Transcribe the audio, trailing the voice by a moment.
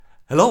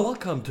Hello,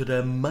 welcome to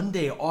the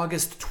Monday,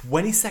 August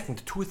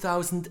 22nd,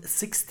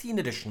 2016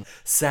 edition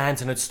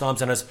SANS and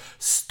Storms and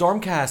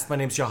StormCast. My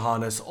name is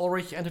Johannes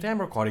Ulrich and today I'm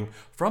recording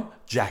from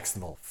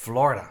Jacksonville,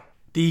 Florida.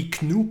 The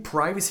GNU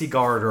Privacy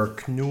Guard or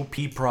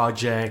GNU-P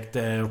project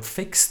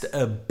fixed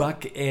a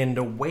bug in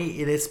the way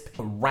it is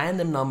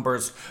random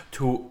numbers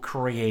to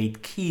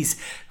create keys.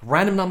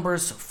 Random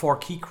numbers for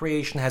key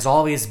creation has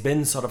always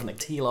been sort of an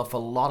appeal of a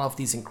lot of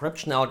these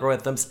encryption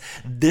algorithms.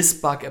 This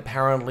bug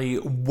apparently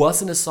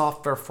was in the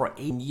software for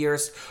 8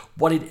 years.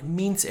 What it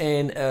means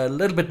in a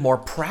little bit more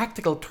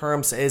practical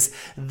terms is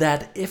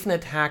that if an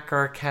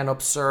attacker can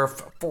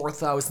observe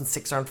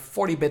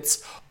 4,640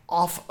 bits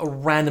of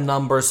random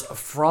numbers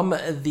from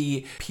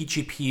the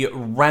PGP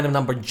random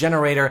number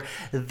generator,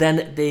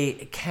 then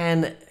they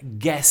can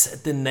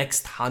guess the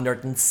next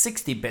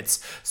 160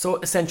 bits. So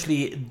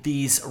essentially,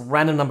 these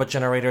random number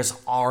generators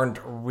aren't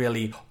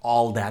really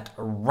all that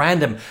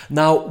random.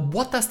 Now,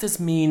 what does this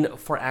mean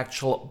for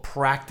actual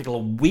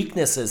practical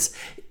weaknesses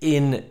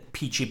in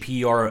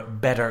PGP or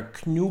better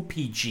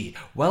GNU-PG?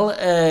 Well,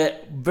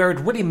 where it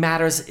really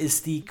matters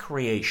is the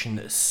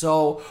creation.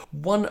 So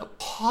one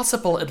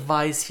possible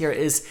advice here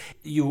is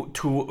you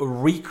to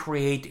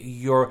recreate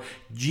your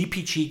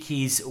GPG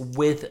keys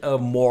with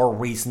more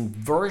recent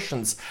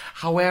versions.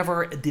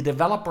 However, the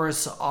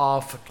developers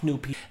of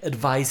GNU-PG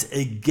advise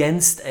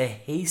against a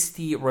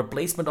hasty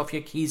replacement of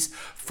your keys.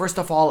 First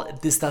of all,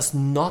 this does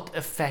not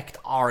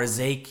affect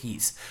RSA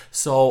keys.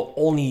 So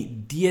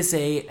only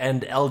DSA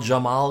and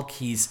El-Jamal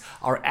keys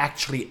are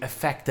actually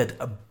affected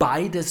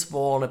by this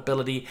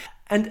vulnerability.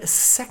 And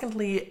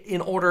secondly,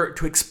 in order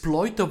to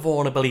exploit the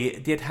vulnerability,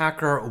 the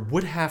attacker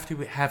would have to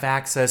have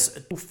access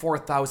to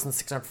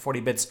 4,640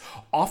 bits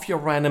of your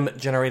random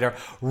generator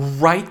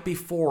right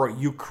before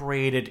you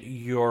created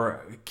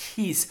your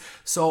keys.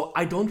 So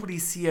I don't really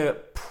see a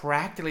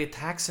practical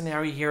attack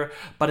scenario here,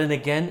 but then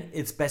again,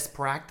 it's best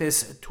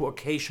practice to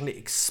occasionally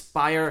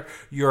expire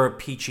your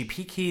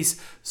PGP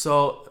keys.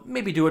 So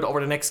maybe do it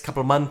over the next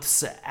couple of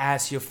months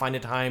as you find the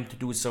time to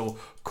do so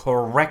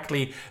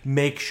correctly.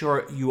 Make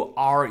sure you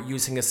are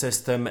using a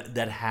system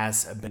that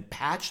has been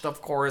patched,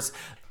 of course.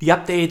 The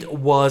update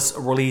was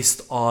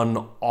released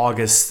on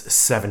August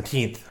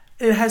 17th.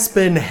 It has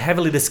been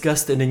heavily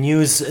discussed in the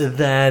news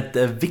that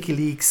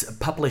WikiLeaks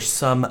published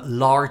some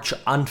large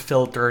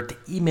unfiltered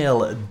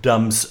email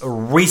dumps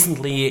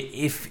recently.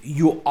 If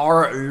you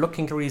are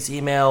looking through these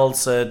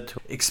emails to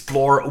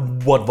explore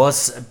what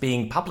was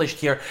being published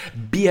here,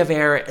 be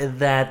aware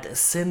that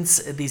since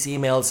these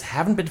emails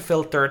haven't been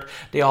filtered,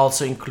 they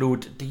also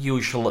include the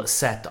usual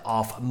set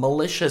of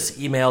malicious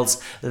emails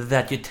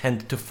that you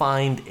tend to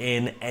find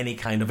in any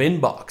kind of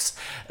inbox.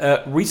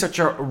 A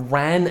researcher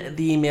ran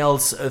the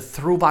emails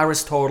through VirusTotal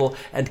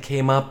and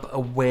came up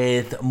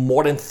with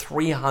more than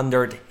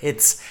 300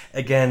 hits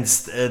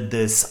against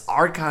this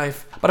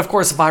archive. But of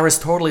course,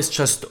 VirusTotal is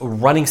just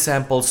running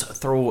samples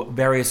through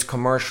various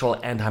commercial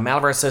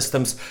anti-malware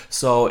systems,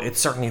 so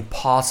it's certainly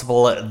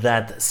possible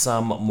that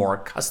some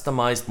more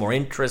customized, more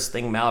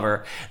interesting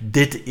malware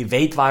did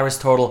evade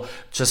VirusTotal.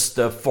 Just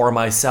for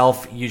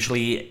myself,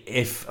 usually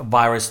if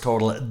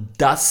VirusTotal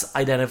does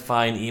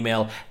identify an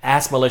email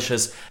as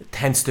malicious, it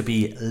tends to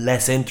be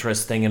less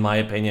interesting in my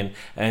opinion,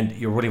 and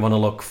you really want to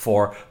look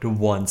for the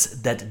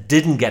ones that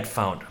didn't get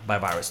found by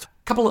VirusTotal.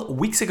 A couple of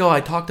weeks ago, I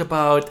talked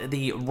about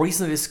the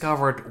recently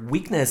discovered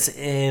weakness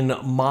in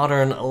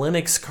modern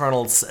Linux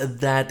kernels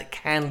that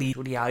can lead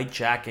to the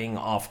hijacking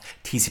of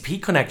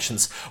TCP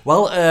connections.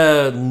 Well,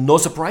 no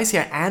surprise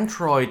here,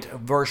 Android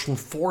version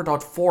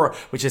 4.4,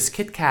 which is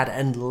KitKat,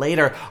 and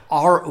later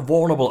are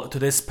vulnerable to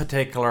this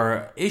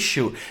particular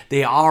issue.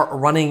 They are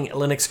running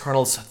Linux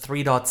kernels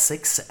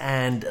 3.6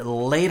 and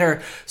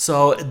later,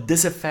 so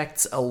this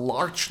affects a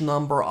large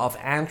number of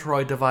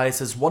Android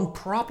devices. One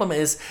problem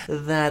is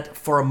that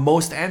for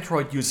most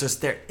Android users,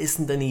 there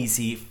isn't an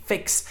easy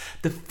fix.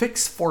 The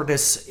fix for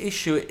this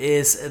issue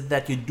is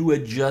that you do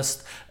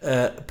adjust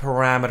a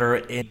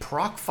parameter in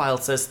proc file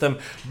system.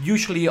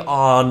 Usually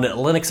on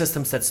Linux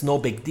systems, that's no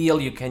big deal.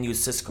 You can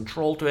use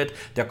syscontrol to it.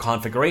 There are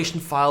configuration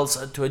files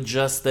to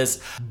adjust this.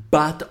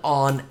 But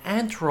on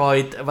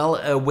Android,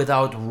 well,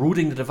 without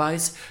rooting the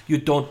device, you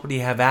don't really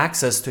have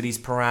access to these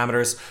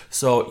parameters.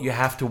 So you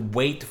have to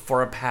wait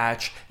for a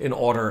patch in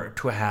order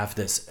to have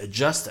this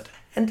adjusted.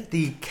 And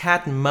the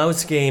cat and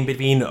mouse game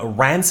between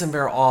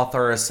ransomware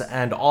authors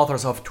and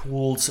authors of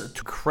tools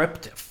to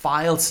decrypt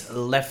files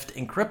left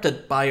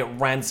encrypted by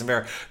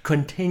ransomware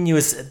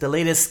continues. The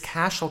latest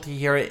casualty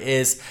here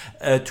is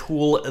a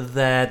tool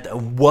that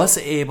was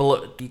able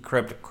to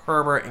decrypt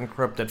Kerber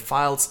encrypted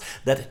files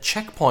that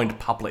Checkpoint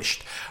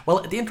published.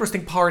 Well, the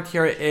interesting part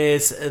here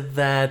is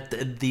that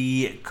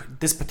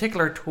this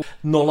particular tool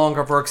no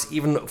longer works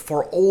even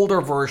for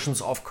older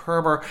versions of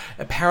Kerber.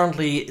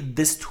 Apparently,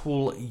 this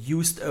tool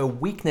used a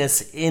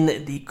weakness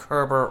in the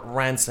Kerber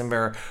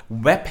ransomware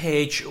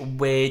webpage,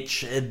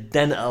 which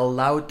then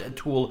allowed the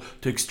tool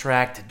to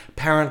extract.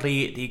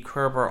 Apparently, the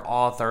Kerber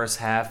authors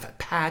have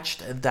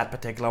patched that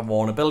particular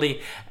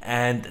vulnerability,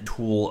 and the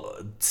tool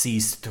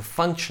ceased to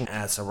function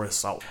as a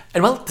result.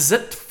 And well, that's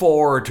it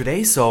for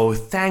today. So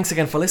thanks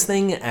again for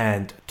listening,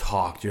 and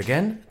talk to you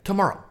again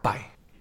tomorrow. Bye.